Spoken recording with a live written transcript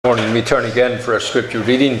morning we turn again for our scripture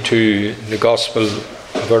reading to the Gospel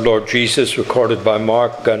of our Lord Jesus, recorded by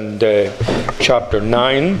Mark, and chapter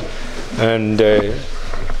 9. And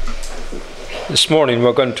this morning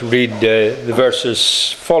we're going to read the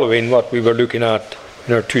verses following what we were looking at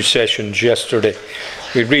in our two sessions yesterday.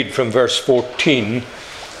 We read from verse 14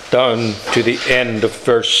 down to the end of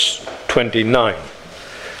verse 29.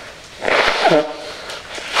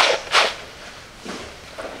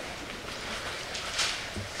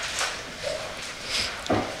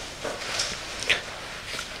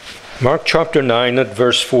 Mark chapter 9 at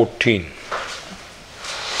verse 14.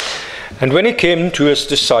 And when he came to his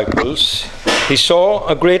disciples, he saw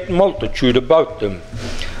a great multitude about them,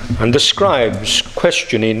 and the scribes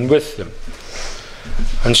questioning with them.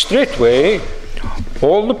 And straightway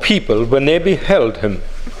all the people, when they beheld him,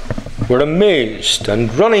 were amazed,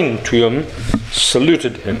 and running to him,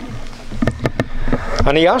 saluted him.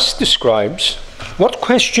 And he asked the scribes, What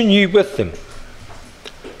question ye with them?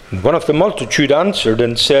 And one of the multitude answered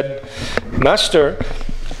and said, Master,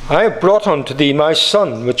 I have brought unto thee my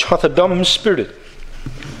son, which hath a dumb spirit.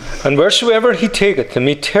 And wheresoever he taketh him,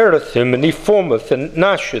 he teareth him, and he foameth and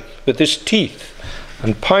gnasheth with his teeth,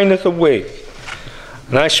 and pineth away.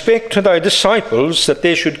 And I spake to thy disciples that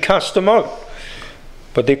they should cast him out,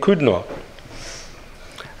 but they could not.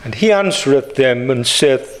 And he answereth them and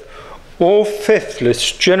saith, O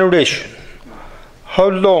faithless generation, how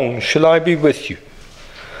long shall I be with you?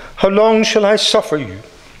 How long shall I suffer you?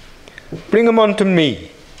 Bring him unto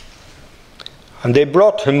me. And they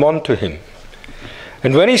brought him unto him.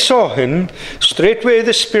 And when he saw him, straightway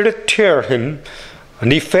the spirit tear him,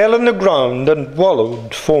 and he fell on the ground and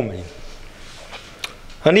wallowed foaming.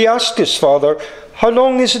 And he asked his father, How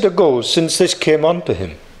long is it ago since this came unto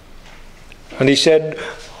him? And he said,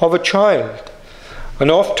 Of a child.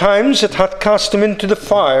 And oft times it hath cast him into the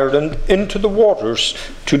fire and into the waters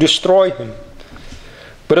to destroy him.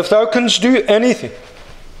 But if thou canst do anything,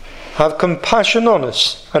 have compassion on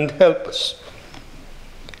us and help us.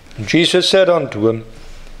 And Jesus said unto him,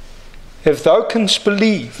 If thou canst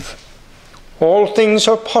believe, all things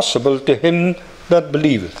are possible to him that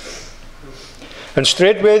believeth. And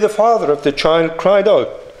straightway the father of the child cried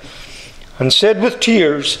out, and said with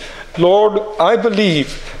tears, Lord, I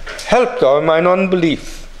believe, help thou mine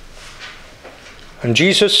unbelief. And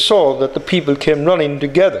Jesus saw that the people came running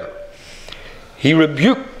together. He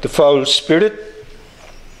rebuked the foul spirit,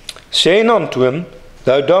 saying unto him,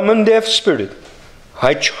 Thou dumb and deaf spirit,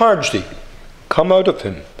 I charge thee, come out of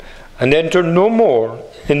him, and enter no more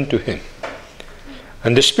into him.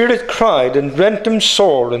 And the spirit cried and rent him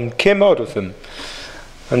sore, and came out of him,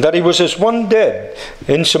 and that he was as one dead,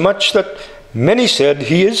 insomuch that many said,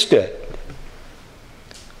 He is dead.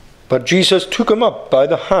 But Jesus took him up by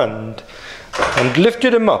the hand, and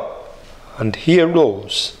lifted him up, and he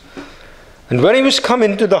arose. And when he was come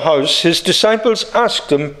into the house, his disciples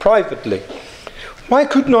asked him privately, Why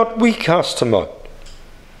could not we cast him out?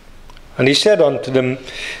 And he said unto them,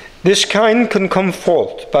 This kind can come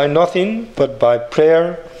forth by nothing but by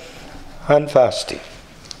prayer and fasting.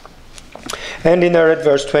 Ending there at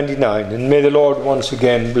verse 29. And may the Lord once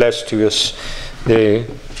again bless to us the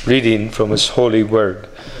reading from his holy word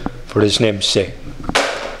for his name's sake.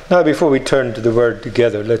 Now, before we turn to the word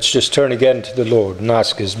together, let's just turn again to the Lord and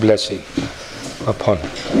ask his blessing upon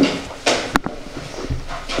it.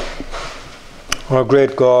 Our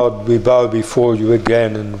great God, we bow before you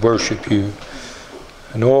again and worship you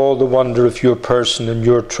in all the wonder of your person and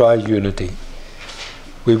your triunity.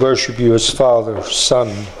 We worship you as Father,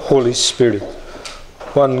 Son, Holy Spirit,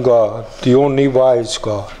 one God, the only wise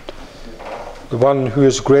God, the one who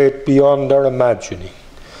is great beyond our imagining,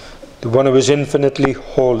 the one who is infinitely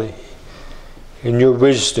holy in your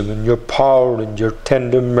wisdom and your power and your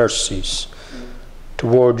tender mercies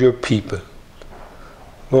toward your people.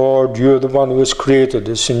 Lord, you're the one who has created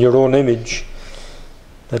us in your own image,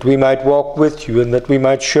 that we might walk with you and that we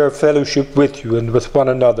might share fellowship with you and with one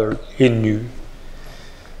another in you.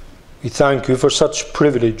 We thank you for such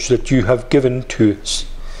privilege that you have given to us.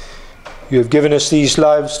 You have given us these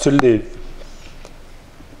lives to live.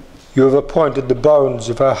 You have appointed the bounds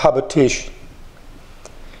of our habitation.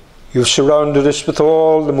 You have surrounded us with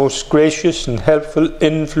all the most gracious and helpful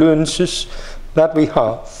influences that we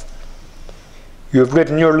have. You have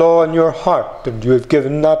written your law in your heart, and you have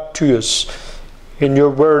given that to us in your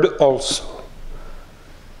word also.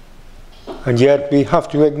 And yet we have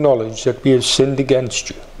to acknowledge that we have sinned against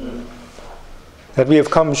you, that we have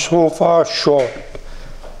come so far short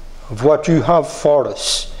of what you have for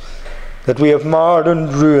us, that we have marred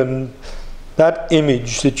and ruined that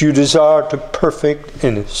image that you desire to perfect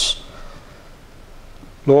in us.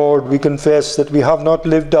 Lord, we confess that we have not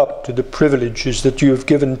lived up to the privileges that you have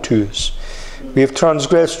given to us. We have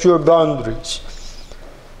transgressed your boundaries,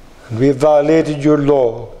 and we have violated your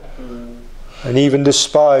law, and even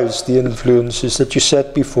despised the influences that you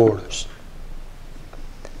set before us.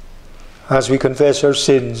 As we confess our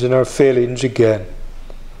sins and our failings again,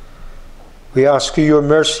 we ask for your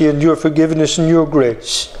mercy and your forgiveness and your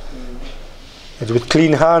grace, that with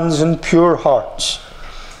clean hands and pure hearts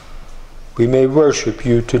we may worship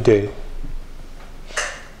you today.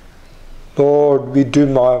 Lord, we do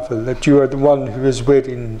marvel that you are the one who is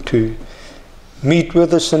waiting to meet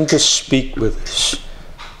with us and to speak with us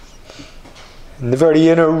in the very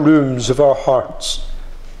inner rooms of our hearts,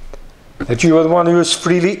 that you are the one who is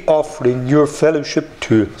freely offering your fellowship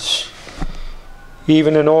to us,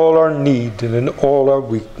 even in all our need and in all our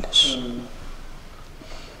weakness.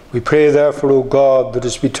 We pray therefore, O God, that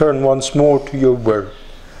as we turn once more to your word,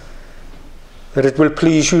 that it will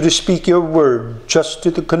please you to speak your word just to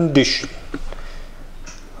the condition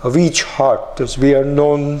of each heart as we are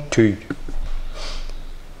known to you.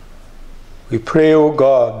 We pray, O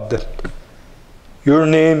God, that your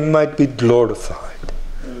name might be glorified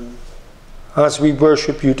as we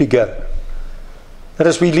worship you together. That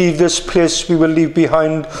as we leave this place, we will leave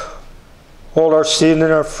behind all our sin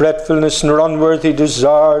and our fretfulness and our unworthy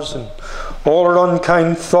desires and all our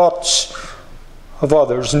unkind thoughts of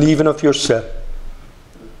others and even of yourself.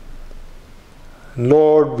 And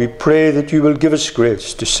Lord, we pray that you will give us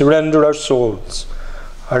grace to surrender our souls,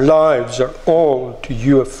 our lives, our all to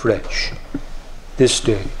you afresh this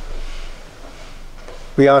day.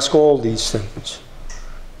 We ask all these things,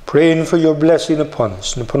 praying for your blessing upon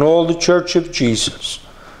us and upon all the Church of Jesus,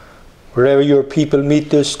 wherever your people meet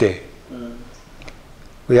this day.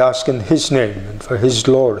 We ask in his name and for his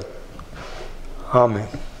glory. Amen.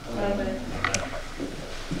 Amen.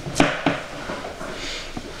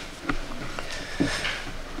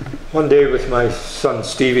 One day with my son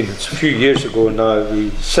Stephen, it's a few years ago now, we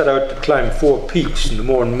set out to climb 4 peaks in the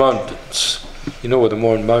Mourne Mountains. You know where the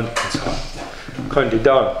Mourne Mountains are, County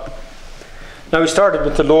Down. Now we started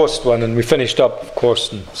with the lowest one and we finished up, of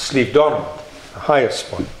course, in Slieve Donald, the highest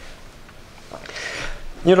one.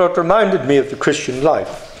 You know, it reminded me of the Christian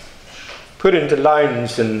life, put into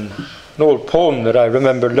lines in an old poem that I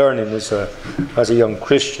remember learning as a young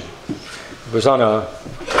Christian. It was on a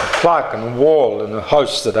plaque on a wall in a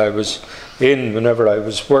house that I was in whenever I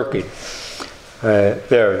was working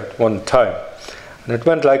there at one time. And it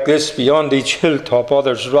went like this: beyond each hilltop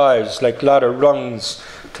others rise, like ladder rungs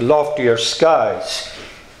to loftier skies.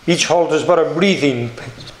 Each halt is but a breathing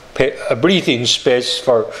space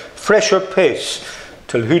for fresher pace,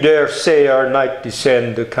 till who dare say our night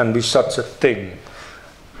descend there can be such a thing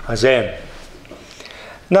as end.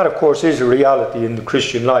 And that, of course, is a reality in the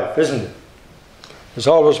Christian life, isn't it? There's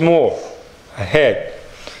always more ahead.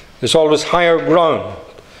 There's always higher ground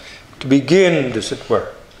to be gained, as it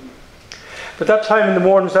were. But that time in the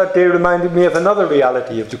mornings that day reminded me of another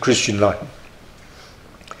reality of the Christian life.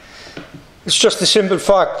 It's just the simple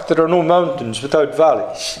fact that there are no mountains without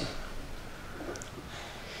valleys.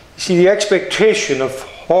 You see, the expectation of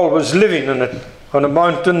always living on a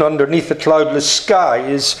mountain underneath a cloudless sky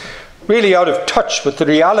is really out of touch with the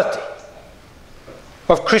reality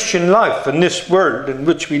of Christian life in this world in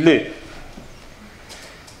which we live.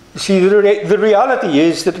 You see, the reality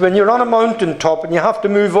is that when you're on a mountaintop and you have to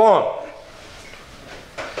move on,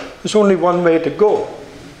 there's only one way to go,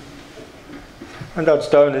 and that's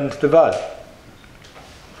down into the valley.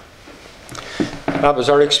 That was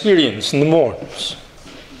our experience in the mornings.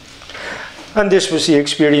 And this was the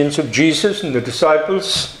experience of Jesus and the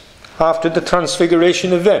disciples after the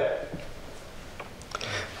Transfiguration event.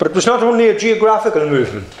 But it was not only a geographical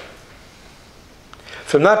movement.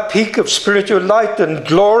 From that peak of spiritual light and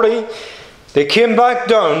glory, they came back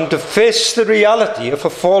down to face the reality of a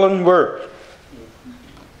fallen world.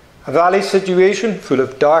 A valley situation full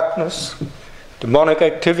of darkness, demonic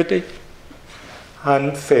activity,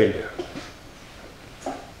 and failure.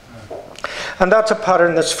 And that's a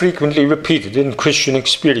pattern that's frequently repeated in Christian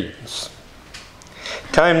experience.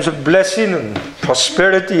 Times of blessing and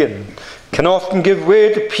prosperity can often give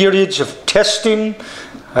way to periods of testing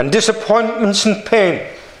and disappointments and pain.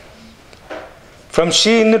 From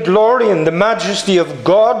seeing the glory and the majesty of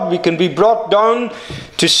God, we can be brought down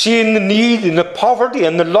to seeing the need and the poverty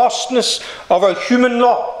and the lostness of our human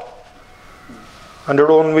lot and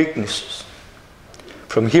our own weaknesses.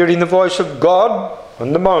 From hearing the voice of God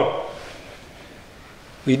on the mount,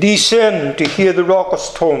 we descend to hear the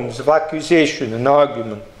raucous tones of accusation and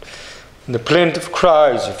argument and the plaintive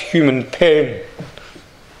cries of human pain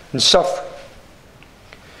and suffering.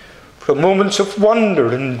 to moments of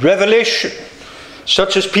wonder and revelation,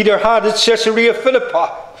 such as Peter had at Caesarea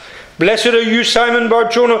Philippi. Blessed are you, Simon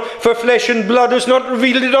Bar-Jonah, for flesh and blood has not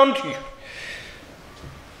revealed it unto you.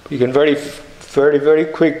 We can very, very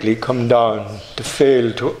quickly come down to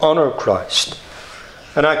fail to honour Christ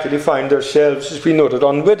and actually find ourselves, as we noted,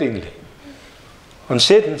 unwittingly on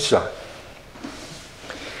Satan's side.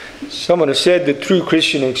 Someone has said that true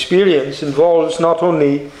Christian experience involves not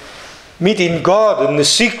only meeting God in the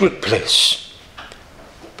secret place,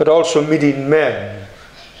 but also meeting men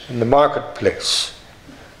in the marketplace.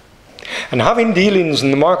 And having dealings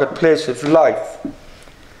in the marketplace of life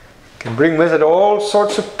can bring with it all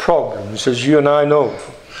sorts of problems, as you and I know.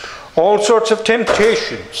 All sorts of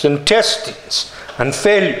temptations and testings and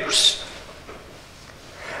failures.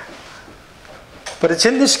 But it's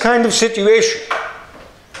in this kind of situation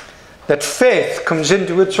that faith comes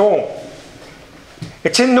into its own.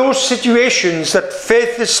 It's in those situations that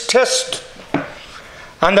faith is tested,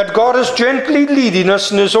 and that God is gently leading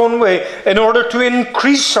us in His own way in order to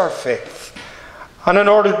increase our faith and in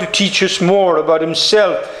order to teach us more about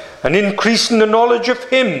Himself and increase in the knowledge of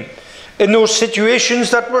Him in those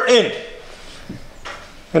situations that we're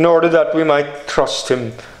in order that we might trust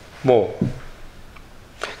Him more.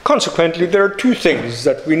 Consequently, there are two things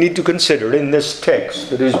that we need to consider in this text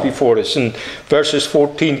that is before us in verses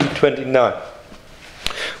 14 to 29.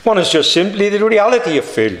 One is just simply the reality of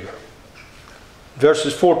failure,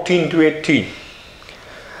 verses 14 to 18.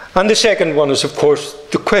 And the second one is, of course,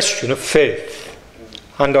 the question of faith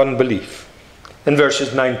and unbelief, in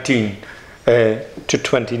verses 19 to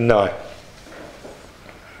 29.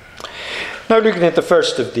 Now, looking at the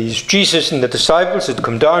first of these, Jesus and the disciples had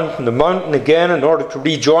come down from the mountain again in order to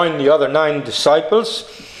rejoin the other 9 disciples.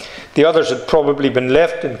 The others had probably been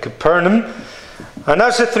left in Capernaum. And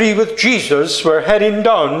as the 3 with Jesus were heading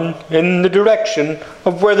down in the direction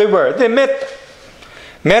of where they were, they met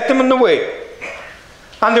them on the way.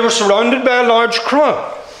 And they were surrounded by a large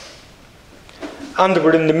crowd. And they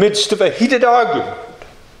were in the midst of a heated argument.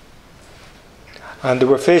 And they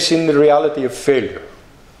were facing the reality of failure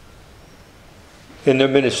in their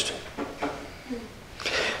ministry.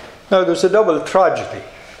 Now, there's a double tragedy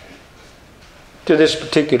to this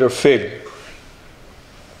particular failure.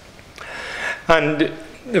 And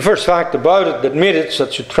the first fact about it that made it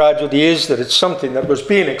such a tragedy is that it's something that was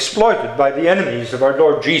being exploited by the enemies of our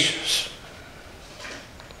Lord Jesus.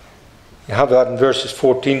 You have that in verses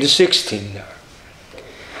 14 to 16 there.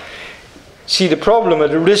 See, the problem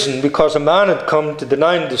had arisen because a man had come to the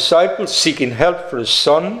 9 disciples seeking help for his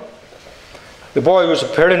son. The boy was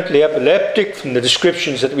apparently epileptic from the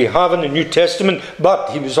descriptions that we have in the New Testament,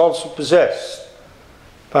 but he was also possessed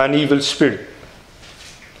by an evil spirit.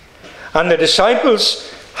 And the disciples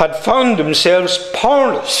had found themselves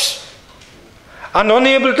powerless and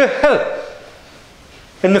unable to help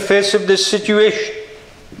in the face of this situation.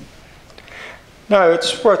 Now,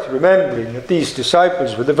 it's worth remembering that these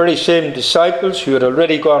disciples were the very same disciples who had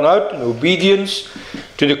already gone out in obedience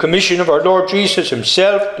to the commission of our Lord Jesus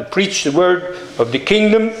Himself to preach the word of the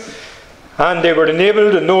kingdom. And they were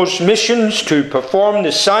enabled in those missions to perform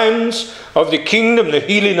the signs of the kingdom, the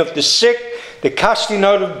healing of the sick, the casting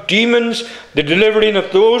out of demons, the delivering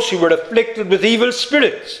of those who were afflicted with evil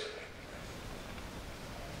spirits.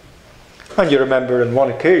 And you remember on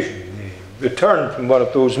one occasion, they returned from one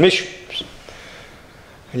of those missions.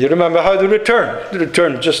 And you remember how they returned. They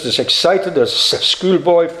returned just as excited as a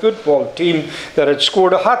schoolboy football team that had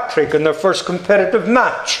scored a hat-trick in their first competitive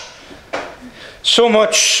match. So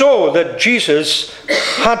much so that Jesus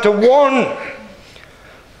had to warn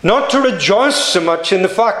not to rejoice so much in the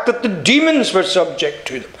fact that the demons were subject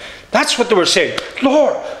to them. That's what they were saying.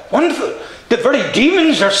 Lord, wonderful, the very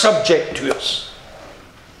demons are subject to us.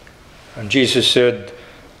 And Jesus said,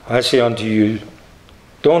 I say unto you,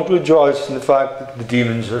 don't rejoice in the fact that the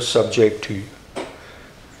demons are subject to you,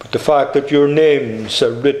 but the fact that your names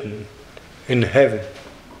are written in heaven.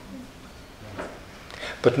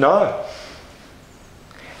 But now,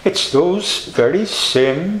 it's those very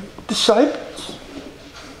same disciples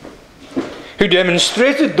who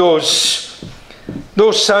demonstrated those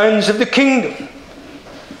signs of the kingdom.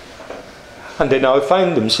 And they now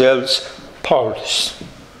find themselves powerless,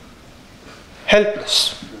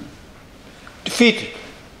 helpless, defeated,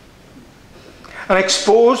 and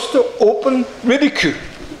exposed to open ridicule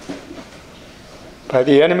by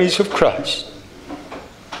the enemies of Christ.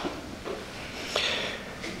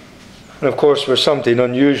 And of course, where something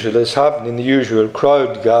unusual has happened and the usual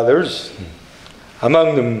crowd gathers,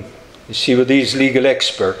 among them you see were these legal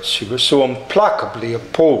experts who were so implacably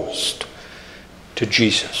opposed to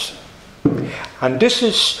Jesus. And this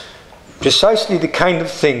is precisely the kind of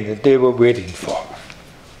thing that they were waiting for.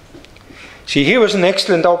 See, here was an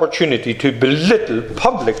excellent opportunity to belittle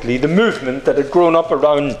publicly the movement that had grown up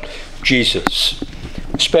around Jesus,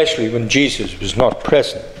 especially when Jesus was not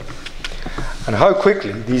present. And how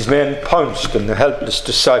quickly these men pounced on the helpless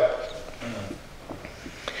disciples.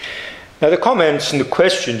 Now, the comments and the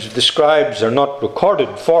questions of the scribes are not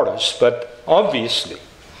recorded for us, but obviously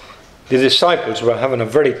the disciples were having a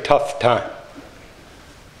very tough time.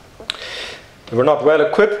 They were not well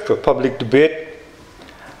equipped for public debate.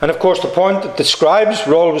 And of course, the point that the scribes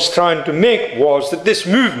were always trying to make was that this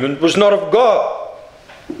movement was not of God.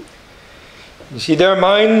 You see, their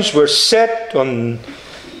minds were set on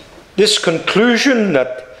this conclusion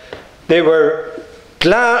that they were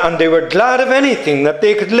glad of anything that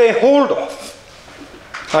they could lay hold of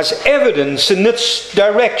as evidence in this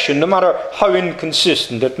direction, no matter how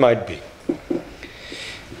inconsistent it might be.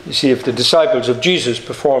 You see, if the disciples of Jesus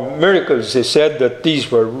performed miracles, they said that these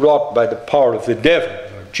were wrought by the power of the devil.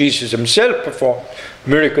 Jesus himself performed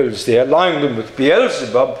miracles. They aligned them with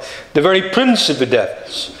Beelzebub, the very prince of the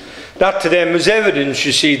devils. That to them was evidence,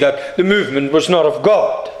 you see, that the movement was not of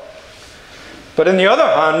God. But on the other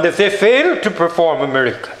hand, if they failed to perform a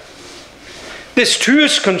miracle, this too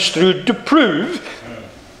is construed to prove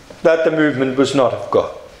that the movement was not of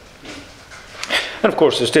God. And of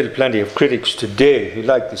course, there's still plenty of critics today who,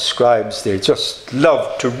 like the scribes, they just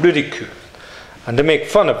love to ridicule and to make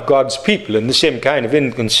fun of God's people in the same kind of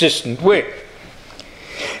inconsistent way.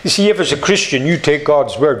 You see, if as a Christian you take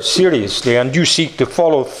God's word seriously and you seek to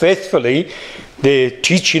follow faithfully the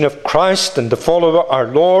teaching of Christ and to follow our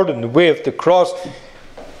Lord in the way of the cross,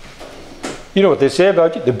 you know what they say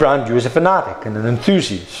about you? They brand you as a fanatic and an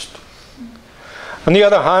enthusiast. On the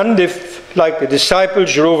other hand, if, like the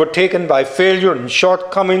disciples, you're overtaken by failure and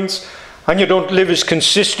shortcomings and you don't live as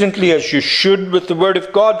consistently as you should with the word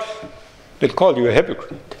of God, they'll call you a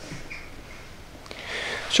hypocrite.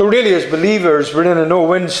 So really, as believers, we're in a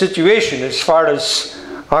no-win situation as far as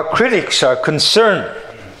our critics are concerned.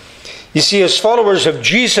 You see, as followers of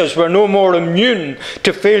Jesus, we're no more immune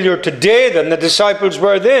to failure today than the disciples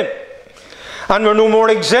were then. And we're no more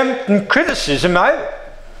exempt from criticism either.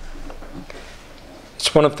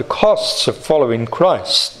 It's one of the costs of following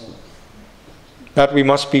Christ that we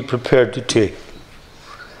must be prepared to take.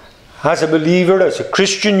 As a believer, as a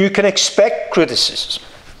Christian, you can expect criticism.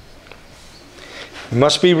 You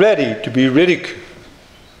must be ready to be ridiculed.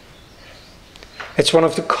 It's one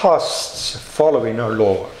of the costs of following our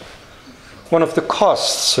Lord. One of the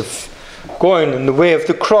costs of going in the way of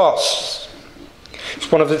the cross.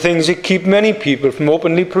 It's one of the things that keep many people from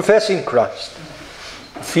openly professing Christ.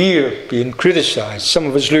 Fear of being criticized. Some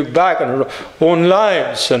of us look back on our own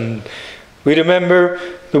lives and we remember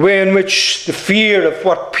the way in which the fear of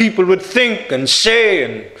what people would think and say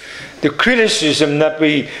and the criticism that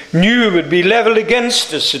we knew would be leveled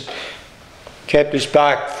against us, it kept us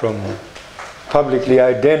back from publicly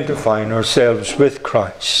identifying ourselves with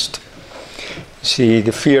Christ. See,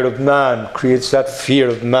 the fear of man creates that fear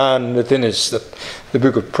of man within us that the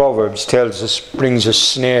book of Proverbs tells us brings a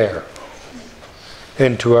snare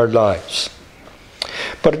into our lives.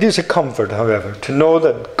 But it is a comfort, however, to know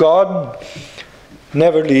that God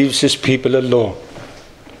never leaves his people alone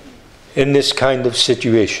in this kind of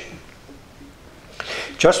situation.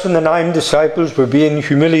 Just when the 9 disciples were being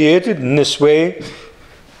humiliated in this way,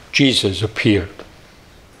 Jesus appeared.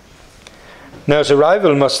 Now, his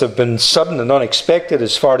arrival must have been sudden and unexpected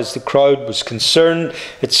as far as the crowd was concerned.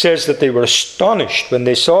 It says that they were astonished when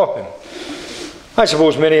they saw him. I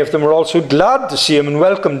suppose many of them were also glad to see him and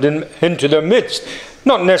welcomed him into their midst.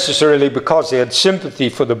 Not necessarily because they had sympathy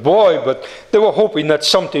for the boy, but they were hoping that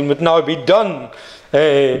something would now be done,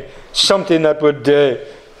 something that would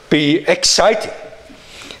be exciting.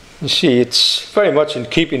 You see, it's very much in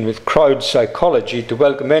keeping with crowd psychology to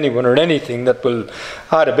welcome anyone or anything that will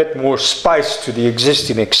add a bit more spice to the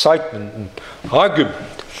existing excitement and argument.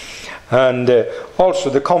 And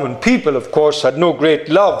also the common people, of course, had no great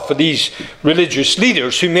love for these religious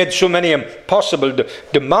leaders who made so many impossible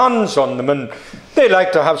demands on them, and they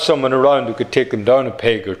liked to have someone around who could take them down a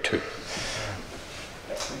peg or two.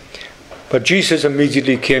 But Jesus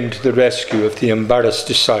immediately came to the rescue of the embarrassed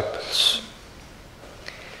disciples.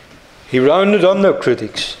 He rounded on their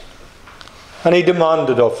critics and he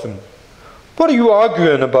demanded of them, "What are you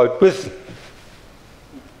arguing about with them?"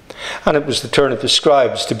 And it was the turn of the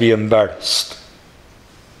scribes to be embarrassed.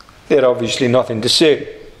 They had obviously nothing to say.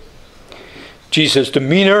 Jesus'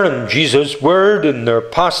 demeanour and Jesus' word and their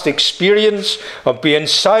past experience of being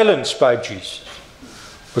silenced by Jesus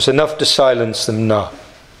was enough to silence them now.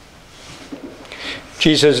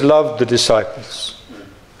 Jesus loved the disciples,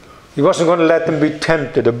 He wasn't going to let them be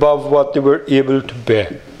tempted above what they were able to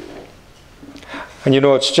bear. And you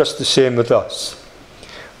know, it's just the same with us.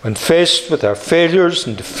 When faced with our failures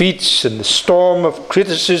and defeats and the storm of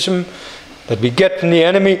criticism that we get from the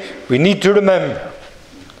enemy, we need to remember,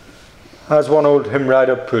 as one old hymn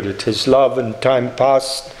writer put it, his love in time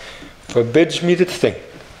past forbids me to think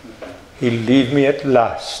he'll leave me at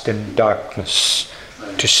last in darkness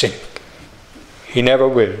to sink. He never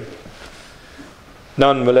will.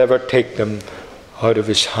 None will ever take them out of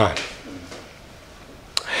his hand.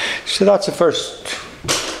 So that's the first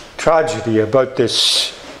tragedy about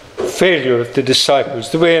this failure of the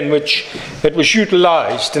disciples, the way in which it was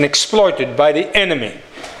utilized and exploited by the enemy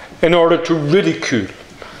in order to ridicule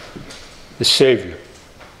the Saviour.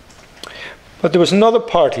 But there was another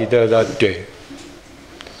party there that day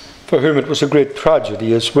for whom it was a great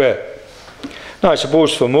tragedy as well. Now, I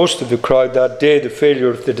suppose for most of the crowd that day, the failure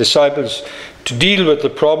of the disciples to deal with the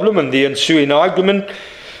problem and the ensuing argument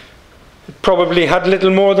probably had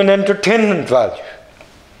little more than entertainment value.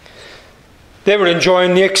 They were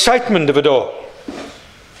enjoying the excitement of it all.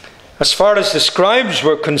 As far as the scribes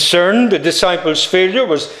were concerned, the disciples' failure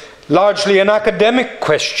was largely an academic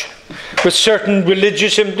question, with certain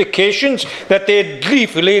religious implications that they had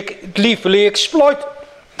gleefully exploited.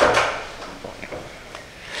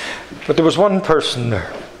 But there was one person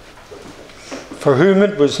there for whom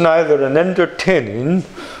it was neither an entertaining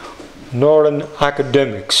nor an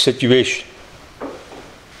academic situation.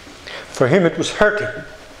 For him it was hurting.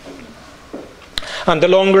 And the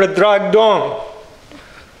longer it dragged on,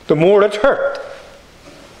 the more it hurt.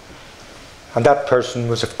 And that person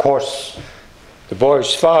was, of course, the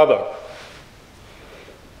boy's father.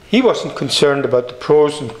 He wasn't concerned about the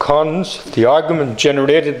pros and cons of the argument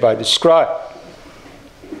generated by the scribe.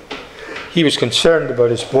 He was concerned about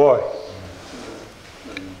his boy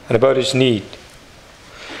and about his need.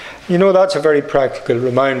 You know, that's a very practical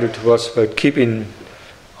reminder to us about keeping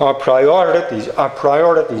our priorities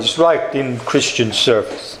right in Christian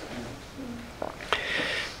service.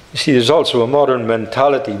 You see, there's also a modern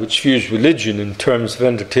mentality which views religion in terms of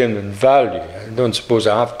entertainment value. I don't suppose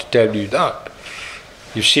I have to tell you that.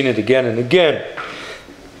 You've seen it again and again.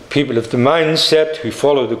 People of the mindset who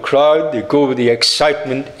follow the crowd, they go where the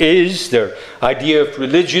excitement is. Their idea of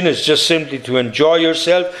religion is just simply to enjoy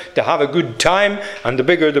yourself, to have a good time, and the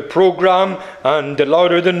bigger the program and the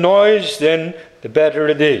louder the noise, then the better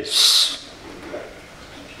it is.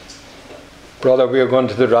 Brother, we are going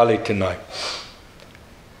to the rally tonight.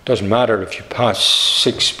 Doesn't matter if you pass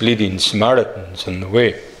 6 bleeding Samaritans on the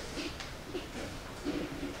way.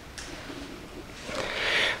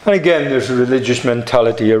 And again, there's a religious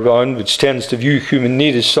mentality around which tends to view human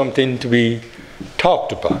need as something to be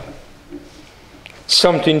talked about,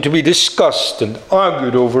 something to be discussed and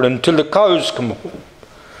argued over until the cows come home,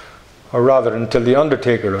 or rather until the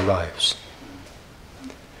undertaker arrives.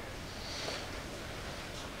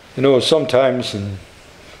 You know, sometimes in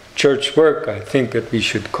church work, I think that we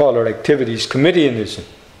should call our activities committeeism,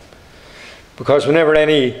 because whenever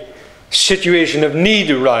any situation of need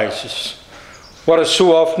arises, what is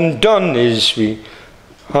so often done is we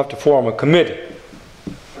have to form a committee.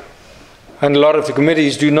 And a lot of the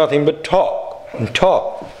committees do nothing but talk and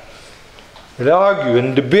talk. They'll argue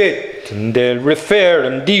and debate, and they'll refer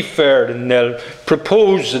and defer, and they'll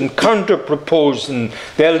propose and counter-propose, and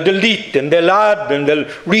they'll delete and they'll add and they'll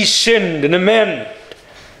rescind and amend.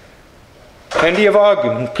 Plenty of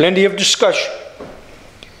argument, plenty of discussion,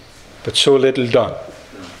 but so little done.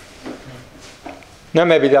 Now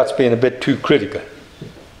maybe that's being a bit too critical,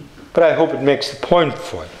 but I hope it makes the point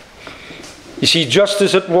for you. You see, just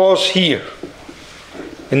as it was here,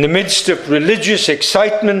 in the midst of religious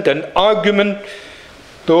excitement and argument,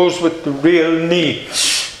 those with the real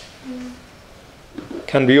needs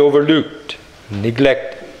can be overlooked and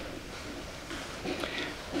neglected.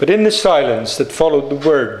 But in the silence that followed the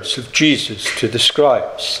words of Jesus to the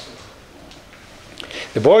scribes,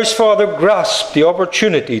 the boy's father grasped the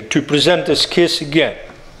opportunity to present his case again.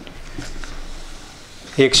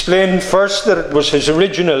 He explained first that it was his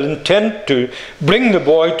original intent to bring the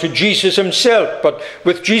boy to Jesus himself, but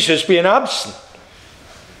with Jesus being absent,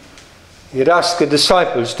 he had asked the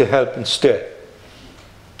disciples to help instead.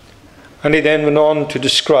 And he then went on to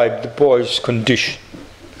describe the boy's condition.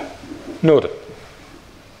 Note it.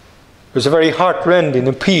 It was a very heart-rending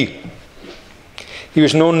appeal. He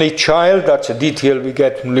was an only child. That's a detail we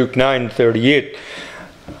get from Luke 9:38.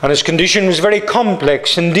 And his condition was very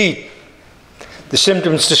complex indeed. The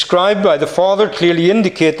symptoms described by the father clearly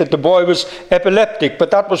indicate that the boy was epileptic,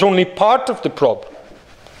 but that was only part of the problem.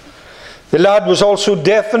 The lad was also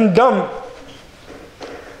deaf and dumb.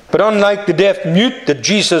 But unlike the deaf mute that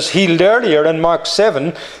Jesus healed earlier in Mark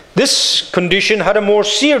 7, this condition had a more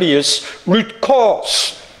serious root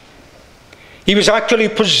cause. He was actually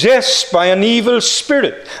possessed by an evil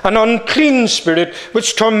spirit, an unclean spirit,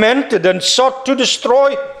 which tormented and sought to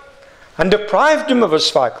destroy him and deprived him of his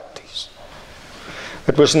faculties.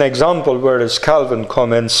 It was an example where, as Calvin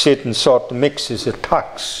comments, Satan sought to mix his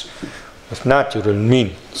attacks with natural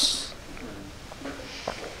means.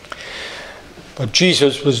 But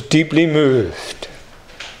Jesus was deeply moved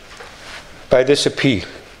by this appeal.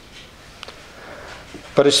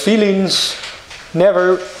 But his feelings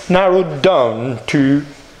never narrowed down to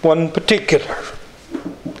one particular,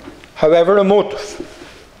 however emotive.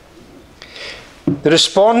 The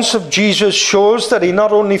response of Jesus shows that he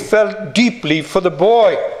not only felt deeply for the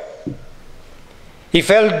boy, he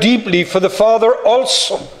felt deeply for the father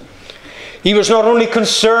also. He was not only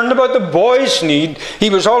concerned about the boy's need, he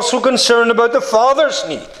was also concerned about the father's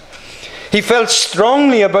need. He felt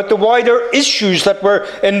strongly about the wider issues that were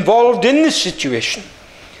involved in the situation,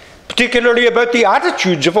 particularly about the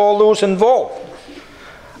attitudes of all those involved,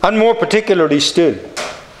 and more particularly still,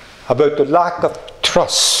 about the lack of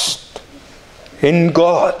trust in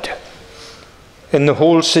God in the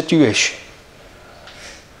whole situation.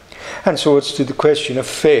 And so it's to the question of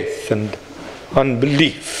faith and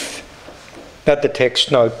unbelief that the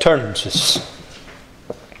text now turns us,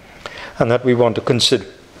 and that we want to consider.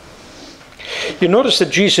 You notice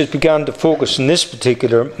that Jesus began to focus in this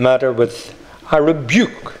particular matter with a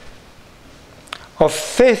rebuke of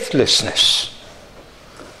faithlessness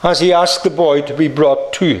as he asked the boy to be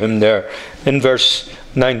brought to him there in verse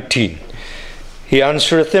 19. He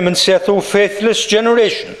answereth them and saith, O faithless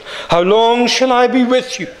generation, how long shall I be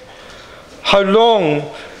with you? How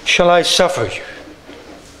long shall I suffer you?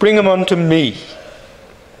 Bring him unto me.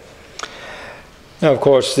 Now, of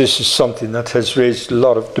course, this is something that has raised a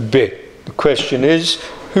lot of debate. The question is,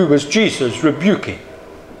 who was Jesus rebuking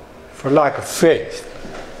for lack of faith?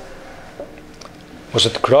 Was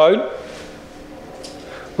it the crowd?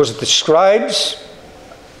 Was it the scribes?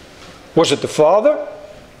 Was it the Father?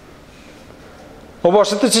 Or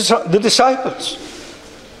was it the disciples?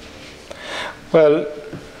 Well,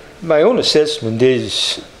 my own assessment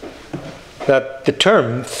is that the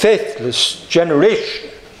term faithless generation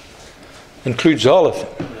includes all of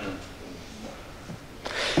them.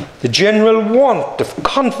 The general want of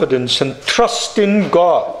confidence and trust in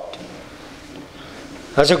God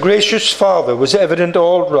as a gracious Father was evident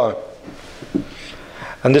all round.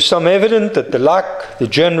 And there's some evident that the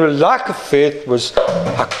general lack of faith was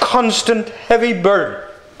a constant heavy burden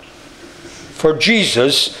for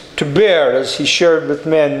Jesus to bear as he shared with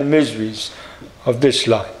men the miseries of this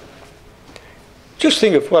life. Just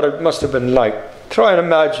think of what it must have been like. Try and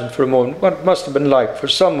imagine for a moment what it must have been like for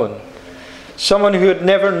someone who had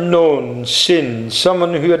never known sin,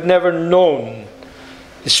 someone who had never known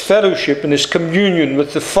his fellowship and his communion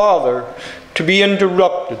with the Father to be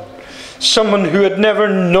interrupted. Someone who had never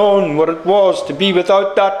known what it was to be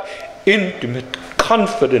without that intimate,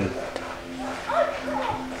 confident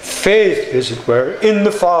faith, as it were, in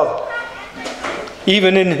the Father,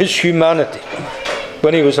 even in his humanity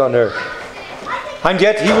when he was on earth. And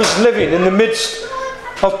yet he was living in the midst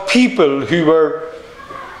of people who were,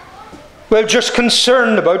 well, just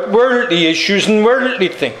concerned about worldly issues and worldly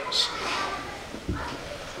things,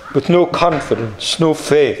 with no confidence, no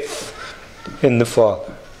faith in the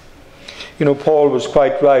Father. You know, Paul was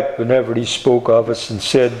quite right whenever he spoke of us and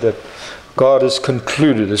said that God has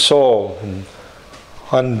concluded us all in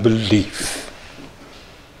unbelief.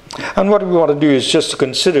 And what we want to do is just to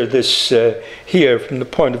consider this here from the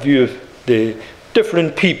point of view of the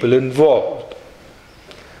different people involved.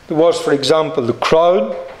 There was, for example, the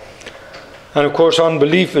crowd. And of course,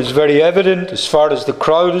 unbelief is very evident as far as the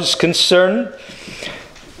crowd is concerned.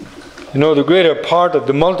 You know, the greater part of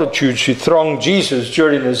the multitudes who thronged Jesus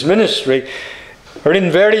during his ministry are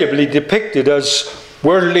invariably depicted as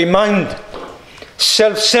worldly minded,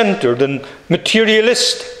 self-centered and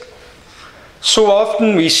materialistic. So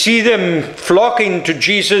often we see them flocking to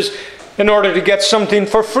Jesus in order to get something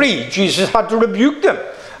for free. Jesus had to rebuke them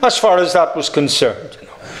as far as that was concerned.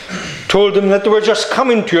 Told them that they were just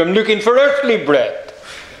coming to him looking for earthly bread,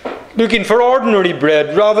 looking for ordinary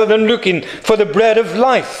bread rather than looking for the bread of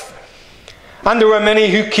life. And there were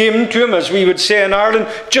many who came to him, as we would say in Ireland,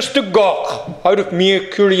 just to gawk out of mere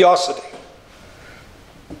curiosity.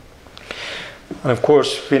 And of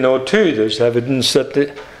course, we know too, there's evidence that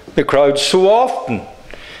the crowd so often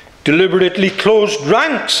deliberately closed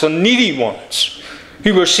ranks on needy ones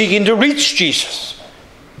who were seeking to reach Jesus.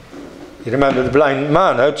 You remember the blind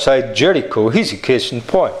man outside Jericho? He's a case in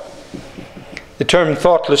point. The term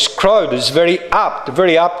thoughtless crowd is very apt, a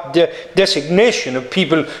very apt designation of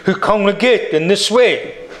people who congregate in this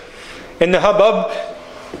way. In the hubbub,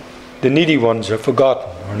 the needy ones are forgotten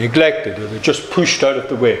or neglected, or they're just pushed out of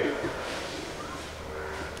the way.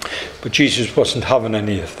 But Jesus wasn't having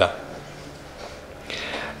any of that.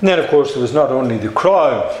 And then, of course, there was not only the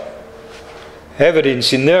crowd,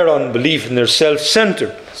 evidence in their unbelief and their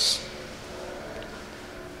self-centeredness.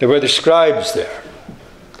 There were the scribes there.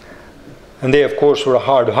 And they, of course, were a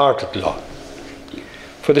hard-hearted lot.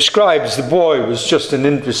 For the scribes, the boy was just an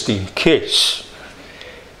interesting case.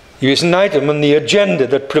 He was an item on the agenda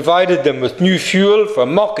that provided them with new fuel for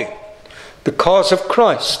mocking the cause of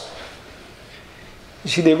Christ. You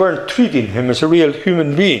see, they weren't treating him as a real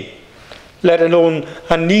human being, let alone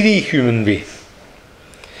a needy human being.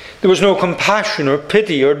 There was no compassion or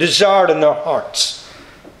pity or desire in their hearts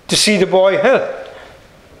to see the boy helped.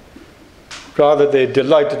 Rather, they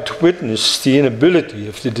delighted to witness the inability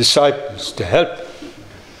of the disciples to help him.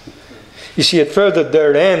 You see, it furthered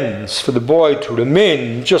their ends for the boy to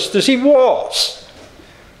remain just as he was.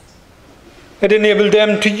 It enabled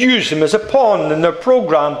them to use him as a pawn in their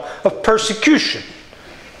program of persecution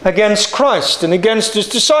against Christ and against his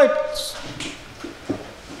disciples.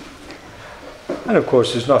 And of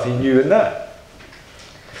course, there's nothing new in that.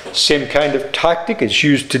 Same kind of tactic is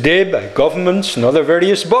used today by governments and other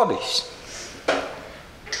various bodies.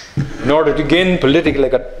 In order to gain political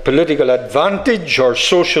advantage or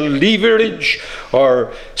social leverage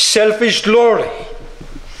or selfish glory,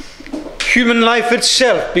 human life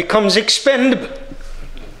itself becomes expendable.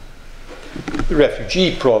 The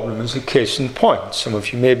refugee problem is a case in point. Some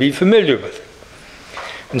of you may be familiar with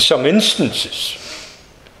it. In some instances,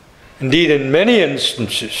 indeed in many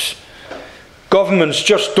instances, governments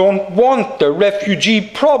just don't want their refugee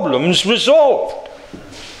problems resolved.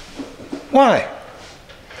 Why?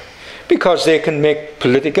 Because they can make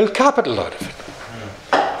political capital out of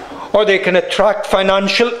it. Or they can attract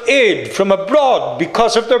financial aid from abroad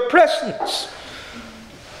because of their presence.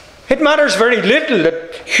 It matters very little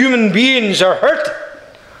that human beings are hurting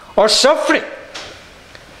or suffering,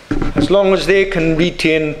 as long as they can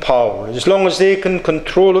retain power, as long as they can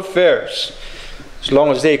control affairs, as long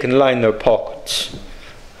as they can line their pockets.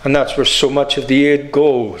 And that's where so much of the aid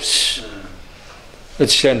goes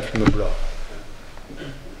that's sent from abroad.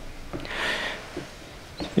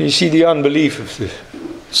 You see, the unbelief of the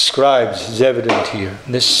scribes is evident here,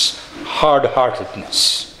 this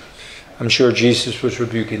hard-heartedness. I'm sure Jesus was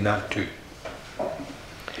rebuking that too.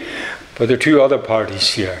 But there are two other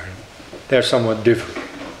parties here. They're somewhat different.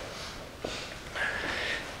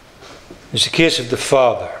 There's the case of the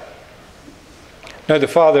father. Now, the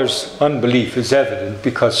father's unbelief is evident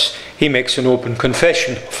because he makes an open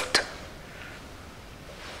confession of it.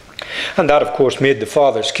 And that, of course, made the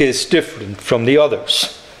father's case different from the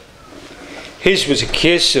others. His was a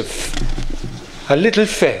case of a little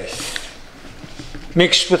faith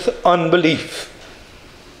mixed with unbelief.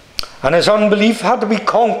 And his unbelief had to be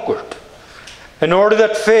conquered in order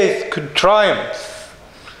that faith could triumph.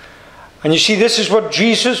 And you see, this is what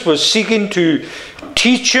Jesus was seeking to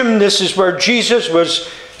teach him. This is where Jesus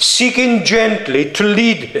was seeking gently to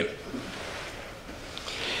lead him.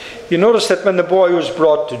 You notice that when the boy was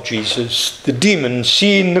brought to Jesus, the demon,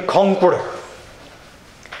 seeing the conqueror,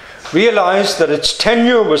 realized that its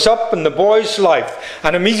tenure was up in the boy's life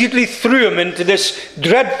and immediately threw him into this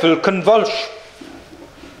dreadful convulsion.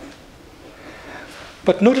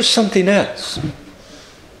 But notice something else.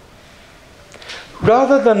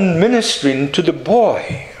 Rather than ministering to the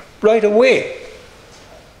boy right away,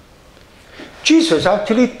 Jesus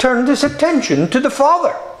actually turned his attention to the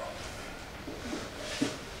father.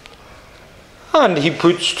 And he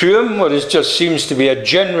puts to him what just seems to be a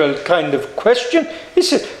general kind of question. He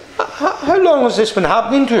said, how long has this been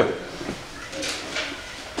happening to him?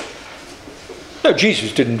 Now,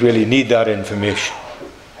 Jesus didn't really need that information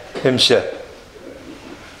himself.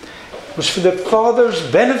 It was for the father's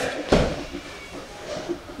benefit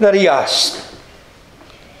that he asked.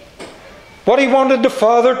 What he wanted the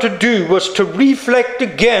father to do was to reflect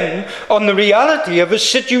again on the reality of his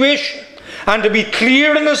situation and to be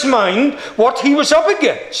clear in his mind what he was up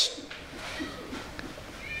against.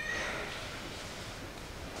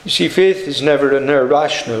 You see, faith is never an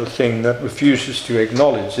irrational thing that refuses to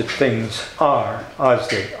acknowledge that things are as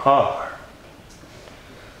they are.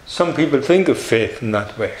 Some people think of faith in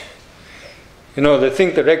that way. You know, they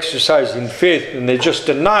think they're exercising faith and they just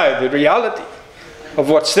deny the reality of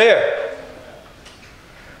what's there.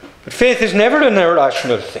 But faith is never an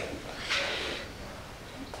irrational thing.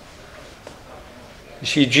 You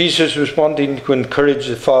see, Jesus was wanting to encourage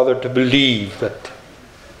the father to believe that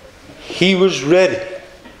he was ready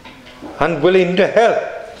and willing to help.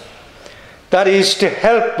 That is, to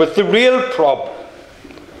help with the real problem.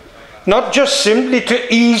 Not just simply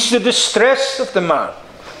to ease the distress of the man.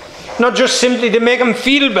 Not just simply to make him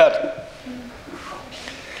feel better.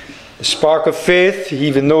 The spark of faith,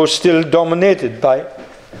 even though still dominated by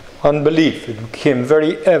unbelief, it became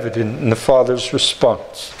very evident in the Father's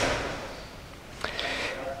response.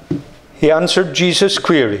 He answered Jesus'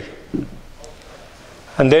 query,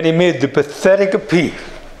 and then he made the pathetic appeal.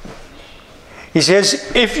 He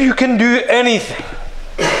says, if you can do anything,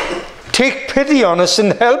 take pity on us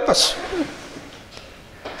and help us.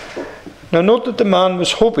 Now note that the man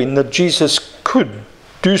was hoping that Jesus could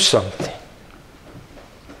do something.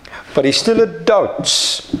 But he still had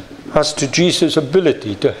doubts as to Jesus'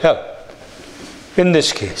 ability to help. In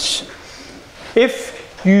this case,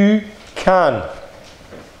 if you can,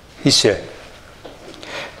 he said.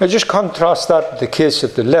 Now just contrast that with the case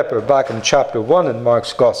of the leper back in chapter 1 in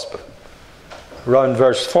Mark's Gospel. Around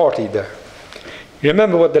verse 40 there. You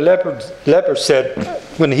remember what the leper said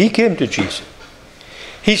when he came to Jesus?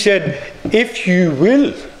 He said, if you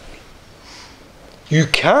will, you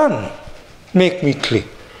can make me clean.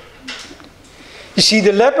 You see,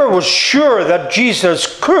 the leper was sure that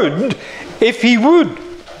Jesus could if he would.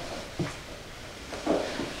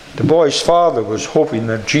 The boy's father was hoping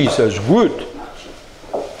that Jesus would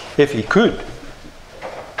if he could.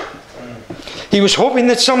 He was hoping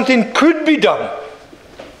that something could be done.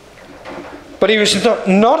 But he was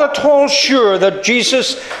not at all sure that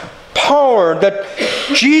Jesus' power, that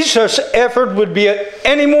Jesus' effort would be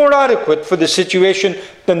any more adequate for the situation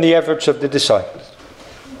than the efforts of the disciples.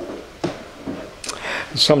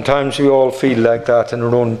 Sometimes we all feel like that in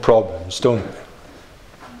our own problems, don't we?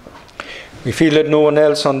 We feel that no one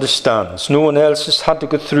else understands. No one else has had to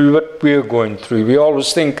go through what we're going through. We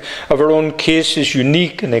always think of our own case as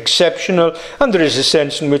unique and exceptional, and there is a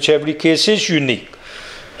sense in which every case is unique.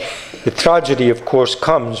 The tragedy, of course,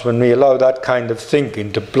 comes when we allow that kind of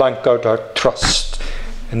thinking to blank out our trust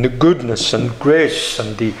in the goodness and grace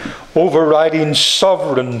and the overriding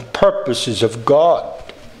sovereign purposes of God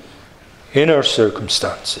in our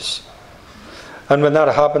circumstances. And when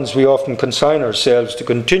that happens, we often consign ourselves to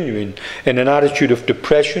continuing in an attitude of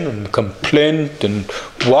depression and complaint and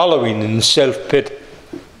wallowing in self-pity.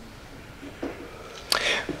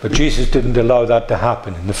 But Jesus didn't allow that to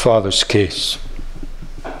happen in the Father's case.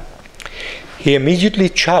 He immediately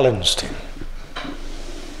challenged him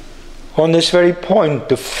on this very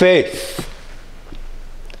point of faith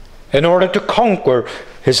in order to conquer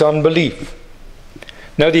his unbelief.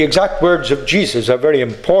 Now, the exact words of Jesus are very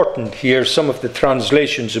important here. Some of the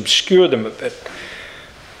translations obscure them a bit.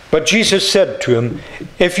 But Jesus said to him,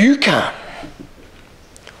 if you can,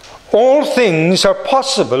 all things are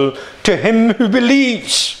possible to him who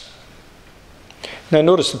believes. Now,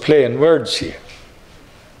 notice the play in words here.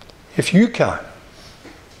 If you can.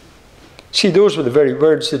 See, those were the very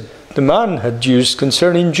words that the man had used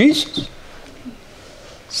concerning Jesus. He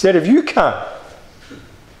said, if you can,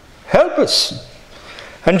 help us.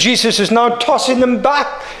 And Jesus is now tossing them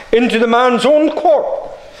back into the man's own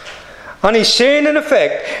court. And he's saying, in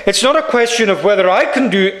effect, it's not a question of whether I can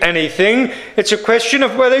do anything. It's a question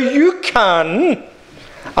of whether you can.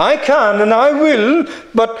 I can and I will,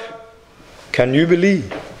 but can you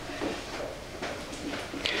believe?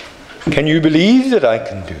 Can you believe that I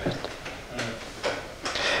can do it?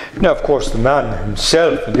 Now, of course, the man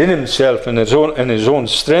himself and in himself and in his own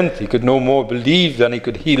strength, he could no more believe than he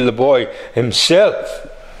could heal the boy himself.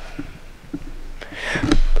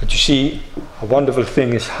 But you see, a wonderful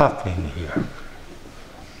thing is happening here,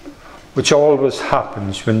 which always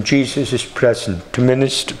happens when Jesus is present to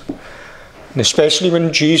minister, and especially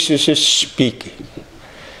when Jesus is speaking.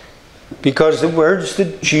 Because the words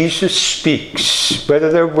that Jesus speaks,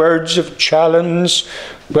 whether they're words of challenge,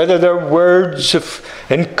 whether they're words of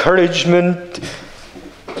encouragement,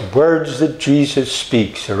 the words that Jesus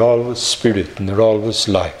speaks are always spirit and they're always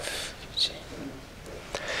life.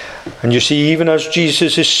 And you see, even as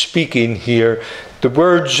Jesus is speaking here, the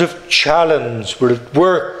words of challenge were at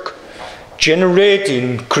work,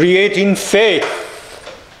 generating, creating faith.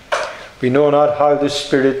 We know not how the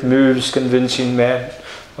Spirit moves, convincing men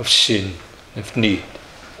of sin, of need.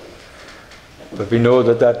 But we know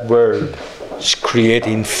that that word is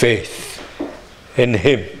creating faith in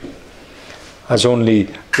him, as only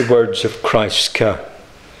the words of Christ can.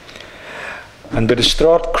 And the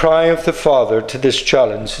distraught cry of the Father to this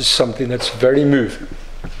challenge is something that's very moving.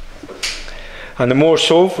 And the more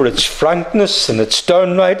so for its frankness and its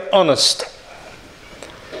downright honesty.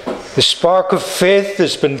 The spark of faith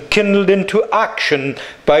has been kindled into action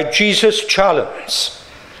by Jesus' challenge.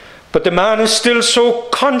 But the man is still so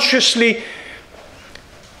consciously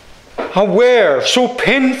aware, so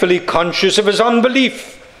painfully conscious of his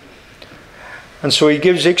unbelief. And so he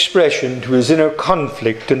gives expression to his inner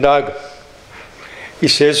conflict and agony. He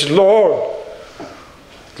says, Lord,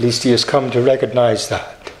 at least he has come to recognize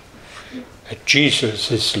that Jesus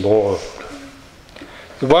is Lord.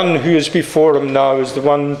 The one who is before him now is the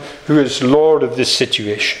one who is Lord of this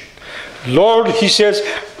situation. Lord, he says,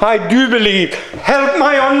 I do believe. Help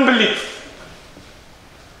my unbelief.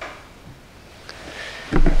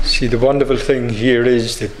 See, the wonderful thing here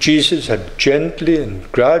is that Jesus had gently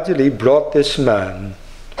and gradually brought this man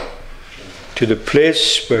to the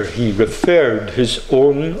place where he referred his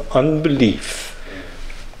own unbelief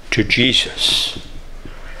to Jesus,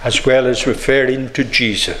 as well as referring to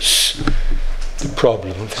Jesus the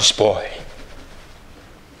problem of this boy.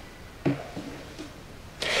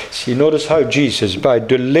 See, notice how Jesus, by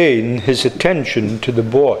delaying his attention to the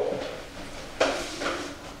boy,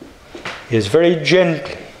 he is very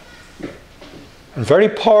gently and very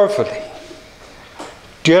powerfully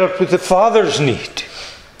dealt with the Father's need.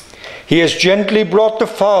 He has gently brought the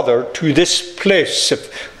Father to this place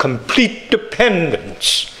of complete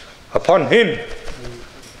dependence upon him.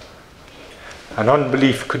 And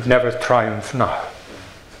unbelief could never triumph now.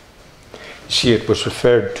 See, it was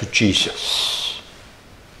referred to Jesus.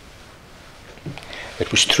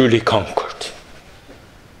 It was truly conquered.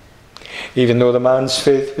 Even though the man's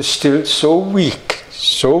faith was still so weak,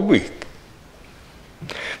 so weak.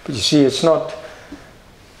 But you see, it's not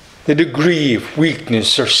the degree of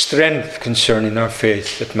weakness or strength concerning our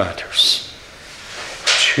faith that matters.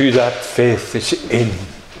 It's who that faith is in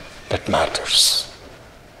that matters.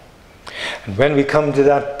 And when we come to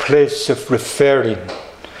that place of referring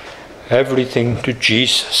everything to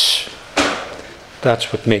Jesus,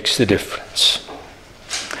 that's what makes the difference.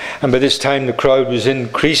 And by this time the crowd was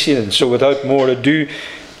increasing, and so without more ado,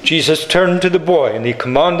 Jesus turned to the boy and he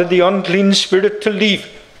commanded the unclean spirit to leave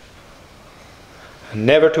him and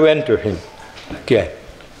never to enter him again.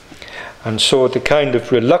 And so the kind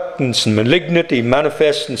of reluctance and malignity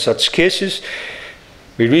manifest in such cases,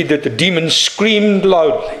 we read that the demon screamed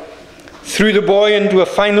loudly, threw the boy into a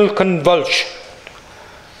final convulsion,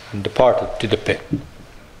 and departed to the pit.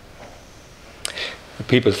 The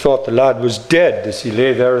people thought the lad was dead as he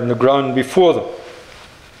lay there on the ground before them.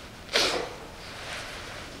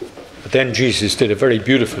 But then Jesus did a very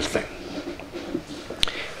beautiful thing.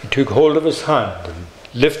 He took hold of his hand and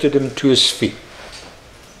lifted him to his feet.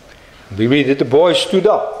 And we read that the boy stood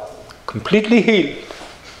up, completely healed.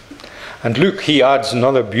 And Luke, he adds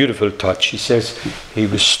another beautiful touch. He says he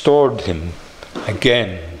restored him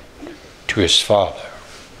again to his father.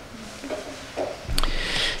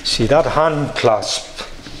 See, that hand clasp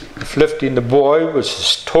of lifting the boy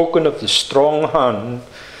was a token of the strong hand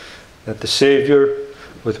that the Saviour,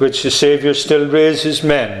 with which the Saviour still raises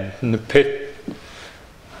men from the pit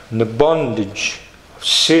and the bondage of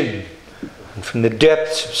sin and from the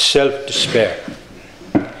depths of self-despair.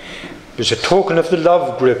 It was a token of the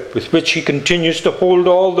love grip with which he continues to hold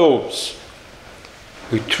all those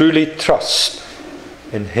who truly trust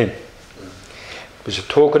in him. It was a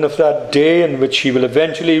token of that day in which he will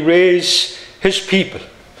eventually raise his people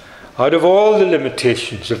out of all the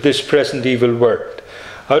limitations of this present evil world,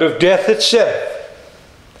 out of death itself,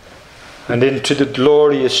 and into the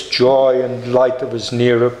glorious joy and light of his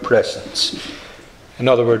nearer presence. In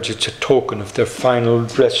other words, it's a token of their final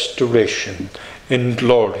restoration in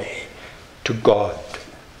glory to God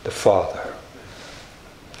the Father.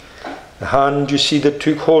 The hand, you see, that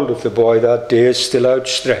took hold of the boy that day is still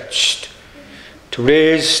outstretched to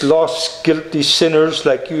raise lost, guilty sinners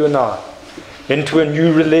like you and I into a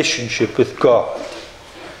new relationship with God,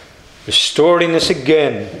 restoring us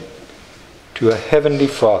again to a heavenly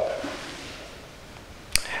Father.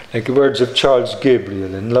 Like the words of Charles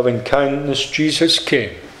Gabriel, in loving kindness Jesus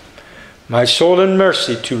came, my soul in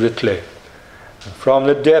mercy to reclaim, and from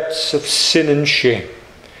the depths of sin and shame,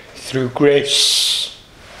 through grace,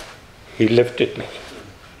 he lifted me.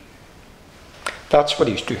 That's what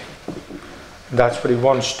he's doing. That's what he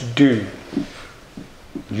wants to do.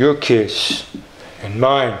 In your case, in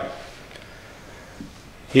mine,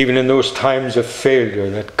 even in those times of failure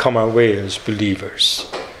that come our way as believers.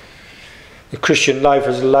 The Christian life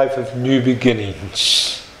is a life of new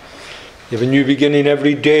beginnings. You have a new beginning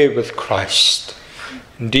every day with Christ.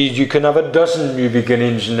 Indeed, you can have a dozen new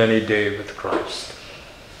beginnings in any day with Christ.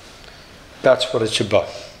 That's what it's about.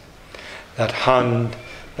 That hand,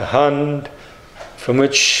 the hand from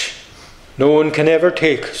which no one can ever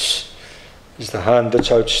take us, is the hand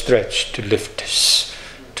that's outstretched to lift us,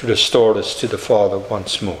 to restore us to the Father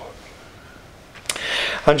once more.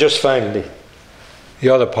 And just finally, the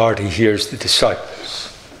other party here is the disciples.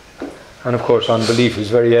 And of course, unbelief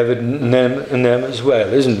is very evident in them as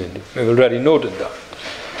well, isn't it? We've already noted that.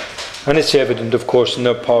 And it's evident, of course, in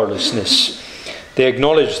their powerlessness. They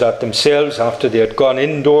acknowledged that themselves after they had gone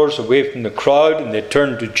indoors away from the crowd, and they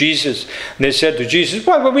turned to Jesus and they said to Jesus,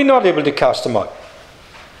 why were we not able to cast them out?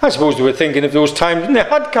 I suppose they were thinking of those times when they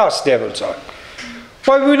had cast devils out.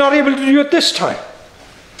 Why were we not able to do it this time?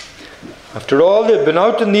 After all, they'd been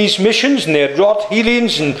out on these missions and they had wrought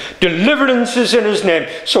healings and deliverances in his name.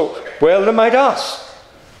 So, well, they might ask,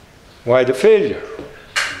 why the failure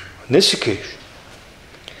on this occasion?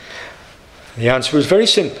 The answer was very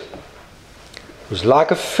simple. It was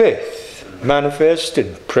lack of faith, manifest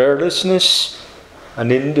in prayerlessness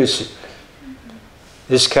and indiscipline.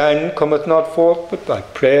 This kind cometh not forth but by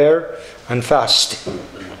prayer and fasting.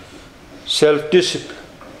 Self-discipline.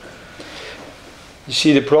 You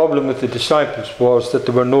see, the problem with the disciples was that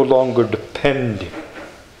they were no longer depending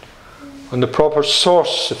on the proper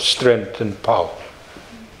source of strength and power.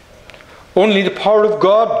 Only the power of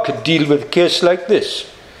God could deal with a case like this.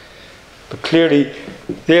 But clearly,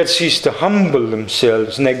 they had ceased to humble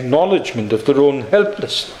themselves in acknowledgement of their own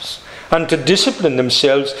helplessness and to discipline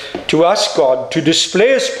themselves to ask God to display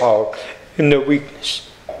His power in their weakness.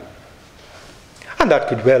 And that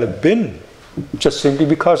could well have been just simply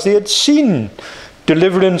because they had seen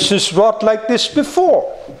deliverances wrought like this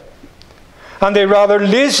before. And they rather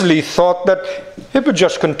lazily thought that it would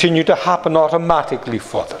just continue to happen automatically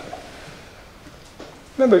for them.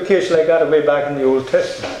 Remember a case like that way back in the Old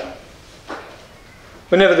Testament?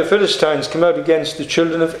 Whenever the Philistines came out against the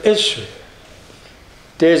children of Israel,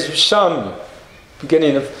 days of Samuel,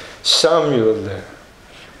 beginning of Samuel there.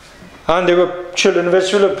 And they were children of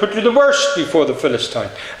Israel had put to the worst before the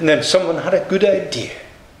Philistines. And then someone had a good idea.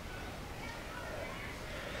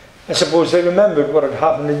 I suppose they remembered what had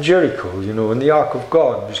happened in Jericho, when the Ark of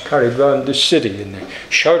God was carried round the city, and they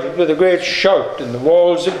shouted with a great shout, and the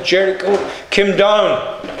walls of Jericho came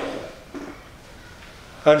down.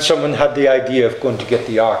 And someone had the idea of going to get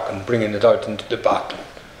the Ark and bringing it out into the battle.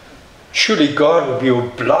 Surely God would be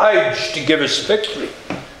obliged to give us victory.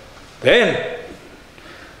 Then,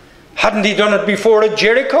 hadn't He done it before at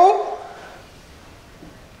Jericho?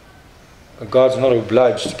 But God's not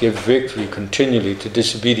obliged to give victory continually to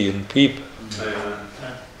disobedient people. Amen.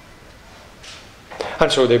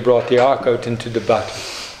 And so they brought the Ark out into the battle.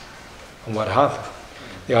 And what happened?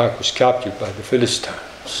 The Ark was captured by the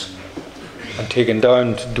Philistines and taken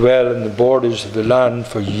down to dwell in the borders of the land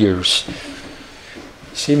for years.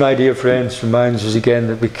 See, my dear friends, reminds us again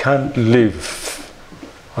that we can't live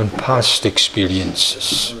on past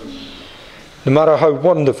experiences. No matter how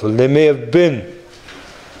wonderful they may have been,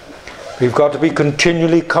 we've got to be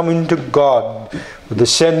continually coming to God with the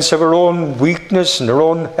sense of our own weakness and our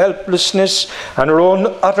own helplessness and our own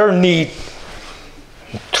utter need,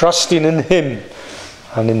 trusting in Him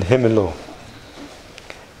and in Him alone.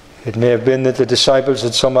 It may have been that the disciples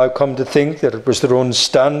had somehow come to think that it was their own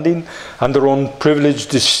standing and their own privileged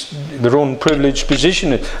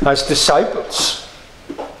position as disciples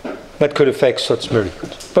that could effect such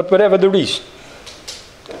miracles. But whatever the reason,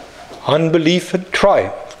 unbelief had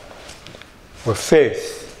triumphed where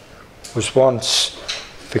faith was once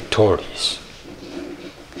victorious.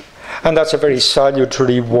 And that's a very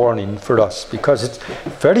salutary warning for us, because it's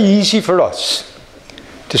very easy for us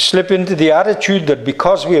to slip into the attitude that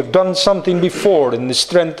because we have done something before in the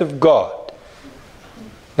strength of God,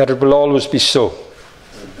 that it will always be so.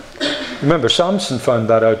 Remember, Samson found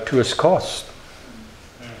that out to his cost.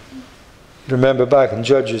 Remember back in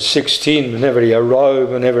Judges 16, whenever he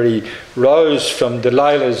roused from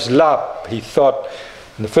Delilah's lap, he thought,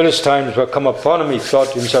 when the Philistines were come upon him, he thought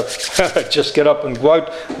to himself, just get up and go out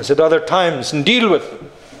as at other times and deal with them.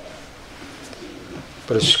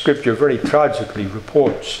 But as Scripture very tragically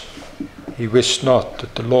reports, he wist not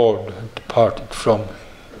that the Lord had departed from him.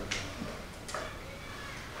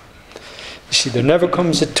 You see, there never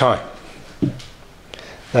comes a time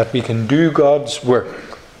that we can do God's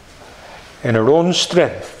work in our own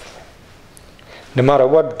strength, no matter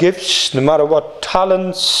what gifts, no matter what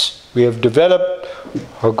talents we have developed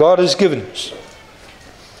or God has given us.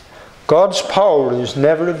 God's power is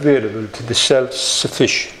never available to the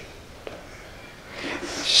self-sufficient.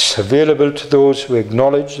 It's available to those who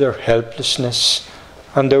acknowledge their helplessness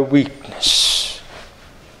and their weakness.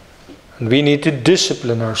 And we need to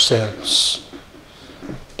discipline ourselves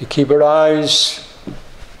to keep our eyes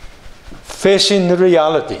facing the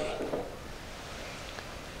reality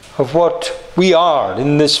of what we are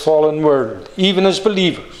in this fallen world, even as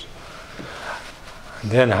believers.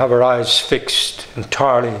 And then have our eyes fixed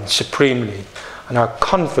entirely and supremely and our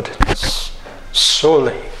confidence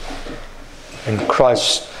solely in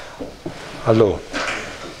Christ alone.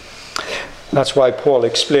 That's why Paul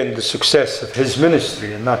explained the success of his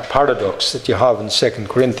ministry in that paradox that you have in 2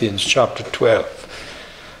 Corinthians chapter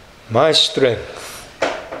 12. My strength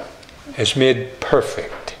is made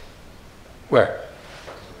perfect. Where?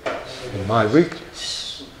 In my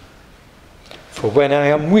weakness. For when I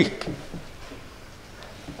am weak,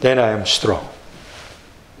 then I am strong.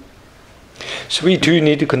 So we too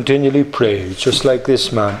need to continually pray, just like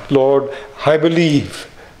this man. Lord, I believe.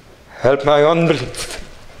 Help my unbelief.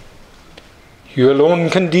 You alone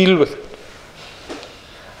can deal with it.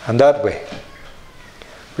 And that way,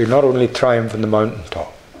 we'll not only triumph in the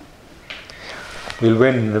mountaintop, we'll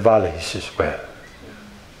win in the valleys as well.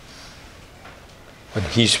 When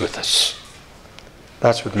He's with us.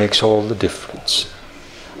 That's what makes all the difference.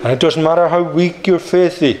 And it doesn't matter how weak your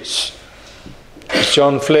faith is. As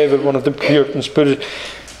John Flavel, one of the Puritans, put it,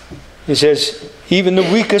 he says, even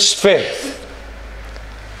the weakest faith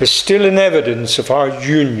is still an evidence of our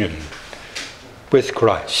union with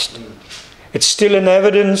Christ. It's still an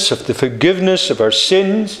evidence of the forgiveness of our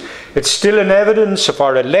sins. It's still an evidence of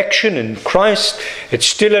our election in Christ. It's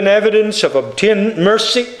still an evidence of obtained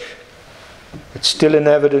mercy. It's still an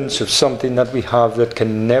evidence of something that we have that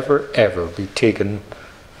can never ever be taken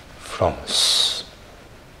from us.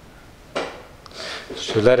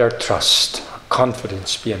 So let our trust, our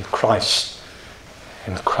confidence be in Christ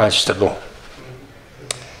alone.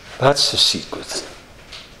 That's the secret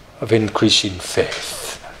of increasing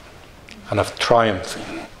faith and of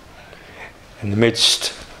triumphing in the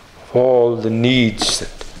midst of all the needs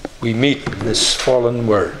that we meet in this fallen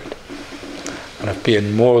world, and of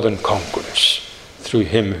being more than conquerors through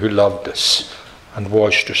Him who loved us and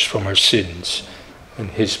washed us from our sins in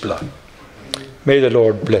His blood. May the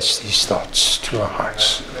Lord bless these thoughts to our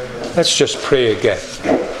hearts. Let's just pray again.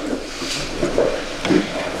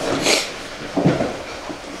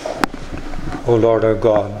 O Lord our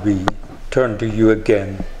God, we turn to You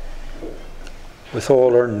again with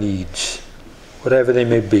all our needs, whatever they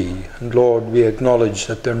may be. And Lord, we acknowledge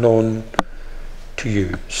that they're known to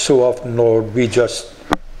You. So often, Lord, we just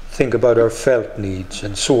think about our felt needs,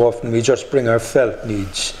 and so often we just bring our felt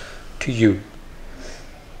needs to You.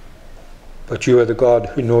 But You are the God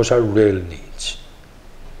who knows our real needs.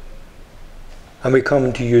 And we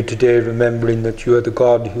come to You today remembering that You are the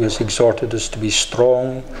God who has exhorted us to be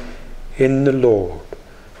strong in the Lord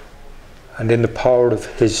and in the power of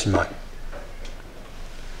His might.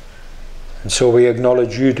 And so we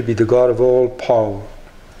acknowledge You to be the God of all power,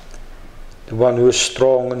 the one who is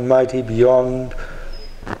strong and mighty beyond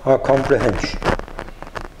our comprehension.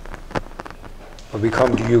 But we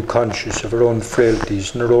come to You conscious of our own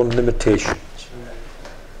frailties and our own limitations.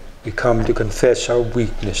 We come to confess our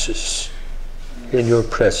weaknesses in Your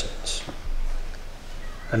presence,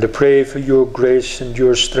 and to pray for Your grace and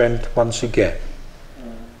Your strength once again,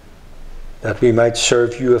 that we might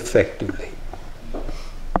serve You effectively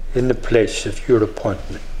in the place of Your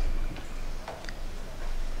appointment.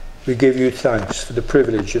 We give You thanks for the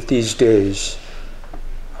privilege of these days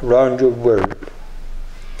around Your word.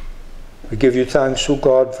 We give You thanks, O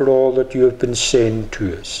God, for all that You have been saying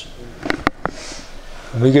to us.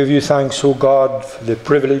 And we give You thanks, O God, for the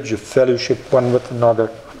privilege of fellowship one with another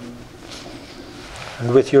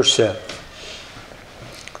and with Yourself.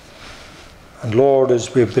 And Lord,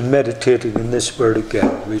 as we've been meditating in this word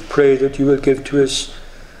again, we pray that You will give to us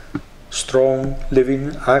strong,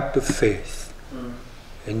 living act of faith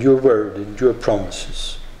in Your word and Your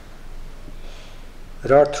promises.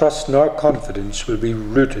 That our trust and our confidence will be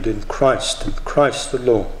rooted in Christ and Christ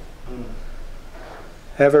alone,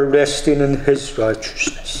 ever resting in His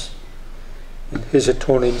righteousness, in His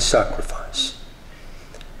atoning sacrifice,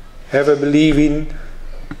 ever believing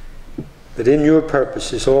that in Your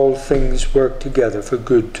purposes all things work together for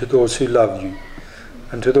good to those who love You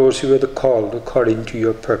and to those who are called according to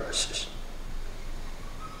Your purposes,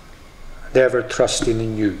 and ever trusting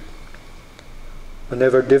in You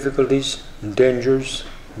whenever difficulties and dangers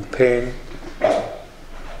and pain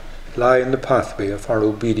lie in the pathway of our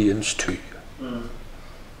obedience to You.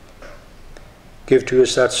 Give to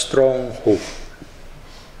us that strong hope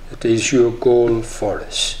that is Your goal for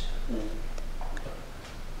us.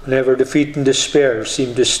 Whenever defeat and despair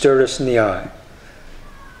seem to stir us in the eye,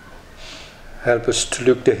 help us to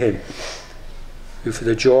look to Him who, for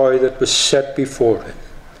the joy that was set before Him,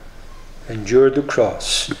 endured the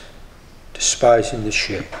cross, despising the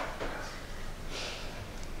shame.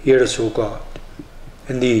 Hear us, O God,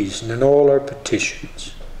 in these and in all our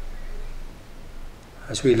petitions,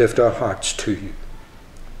 as we lift our hearts to You.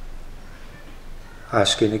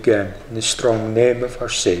 asking again in the strong name of our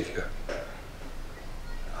Saviour.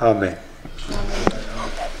 Amen.